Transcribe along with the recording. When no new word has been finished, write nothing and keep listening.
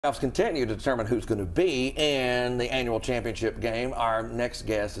Playoffs continue to determine who's going to be in the annual championship game. Our next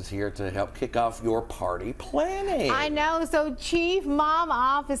guest is here to help kick off your party planning. I know. So Chief Mom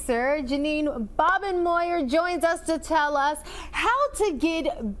Officer Janine Bobenmoyer joins us to tell us how to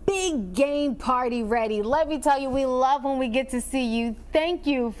get big game party ready. Let me tell you, we love when we get to see you. Thank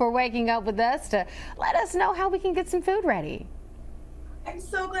you for waking up with us to let us know how we can get some food ready. I'm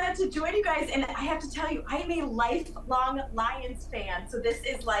so glad to join you guys, and I have to tell you, I am a lifelong Lions fan, so this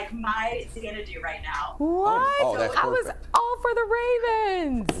is like my sanity right now. What? Oh, that's I was perfect. all for the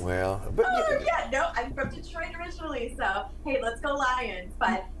Ravens. Well, but Yeah, no, I'm from Detroit originally, so hey, let's go Lions.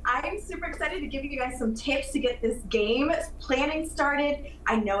 But I'm super excited to give you guys some tips to get this game planning started.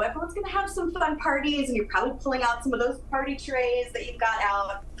 I know everyone's gonna have some fun parties, and you're probably pulling out some of those party trays that you've got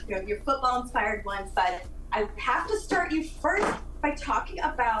out, you know, your football-inspired ones, but I have to start you first by talking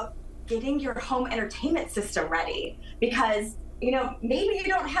about getting your home entertainment system ready, because you know, maybe you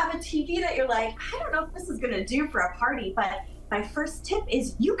don't have a TV that you're like, I don't know if this is gonna do for a party, but my first tip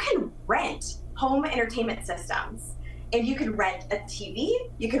is you can rent home entertainment systems. And you can rent a TV,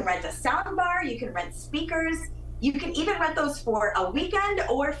 you can rent a sound bar, you can rent speakers, you can even rent those for a weekend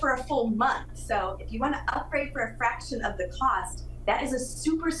or for a full month. So if you want to upgrade for a fraction of the cost, that is a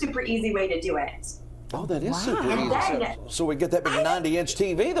super, super easy way to do it. oh, that is super And easy. then- So we get that big 90-inch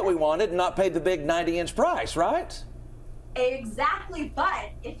TV that we wanted and not pay the big 90-inch price, right? Exactly,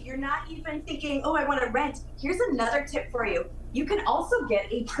 but if you're not even thinking, oh, I want to rent, here's another tip for you. You can also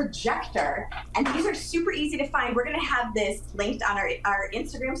get a projector, and these are super easy to find. We're going to have this linked on our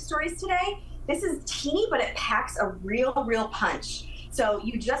Instagram stories today. This is teeny, but it packs a real punch. So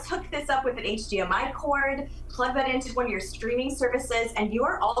you just hook this up with an HDMI cord, plug that into one of your streaming services, and you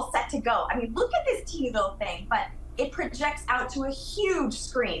are all set to go. I mean, look at this teeny little thing, but it projects out to a huge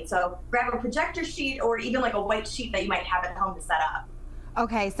screen. So grab a projector sheet or even like a white sheet that you might have at home to set up.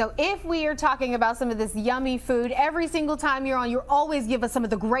 Okay, so if we are talking about some of this yummy food, every single time you're on, you always give us some of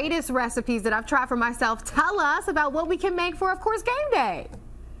the greatest recipes that I've tried for myself. Tell us about what we can make for, of course, game day.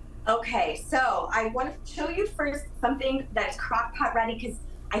 Okay, so I want to show you first something that's crock pot ready, because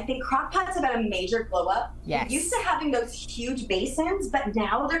I think crock pots have had a major glow up. Yes. We're used to having those huge basins, but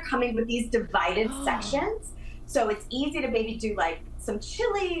now they're coming with these divided sections. So it's easy to maybe do like some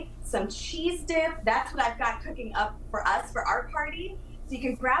chili, some cheese dip. That's what I've got cooking up for us for our party. So you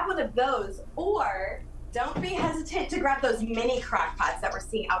can grab one of those, or don't be hesitant to grab those mini crock pots that we're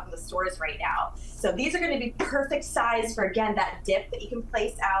seeing out in the stores right now. So these are going to be perfect size for, again, that dip that you can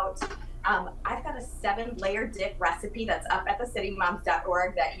place out. I've got a 7-layer dip recipe that's up at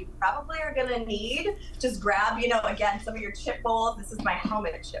thecitymoms.org that you probably are going to need. Just grab, you know, again, some of your chip bowls. This is my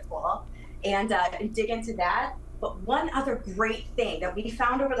homemade chip bowl. And dig into that. But one other great thing that we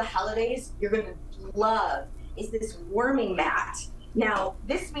found over the holidays you're going to love is this warming mat. Now,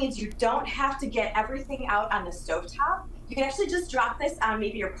 this means you don't have to get everything out on the stovetop. You can actually just drop this on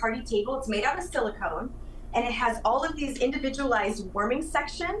maybe your party table. It's made out of silicone, and it has all of these individualized warming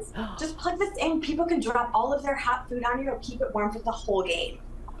sections. Just plug this in. People can drop all of their hot food on you or keep it warm for the whole game.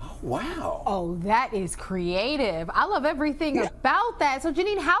 Wow. Oh, that is creative. I love everything about that. So,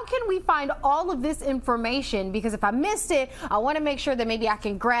 Janine, how can we find all of this information? Because if I missed it, I want to make sure that maybe I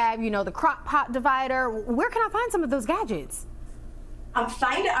can grab, you know, the crock pot divider. Where can I find some of those gadgets?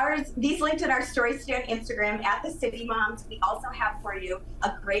 Find these linked in our stories today on Instagram at The City Moms. We also have for you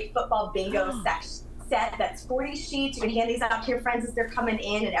a great football bingo set that's 40 sheets. You can hand these out to your friends as they're coming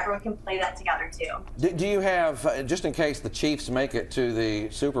in, and everyone can play that together too. Do you have, just in case the Chiefs make it to the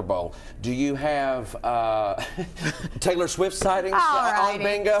Super Bowl, do you have Taylor Swift sightings on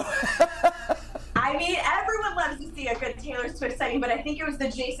bingo? I mean, everyone loves to see a good Taylor Swift sighting, but I think it was the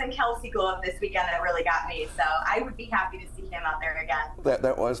Jason Kelce glow up this weekend that really got me. So I would be happy to see him out there again.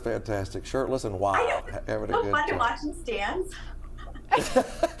 That was fantastic. Shirtless and wild. I know. Having a So good fun to time. watch in stands.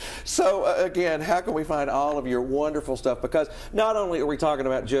 So again, how can we find all of your wonderful stuff? Because not only are we talking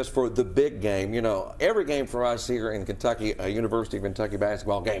about just for the big game, you know, every game for us here in Kentucky, a University of Kentucky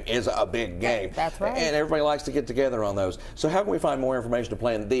basketball game is a big game. That's right. And everybody likes to get together on those. So how can we find more information to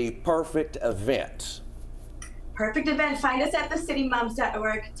plan the perfect event? Perfect event. Find us at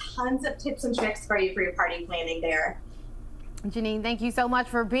thecitymoms.org. Tons of tips and tricks for you for your party planning there. Janine, thank you so much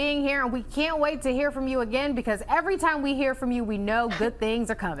for being here, and we can't wait to hear from you again, because every time we hear from you, we know good things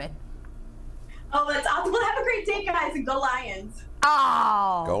are coming. Oh, that's awesome. Well, have a great day, guys, and go Lions.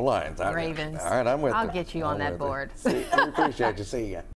 Oh, Go Lions. Ravens. All right, I'm with you. I'll get you on that board. We appreciate you. See ya.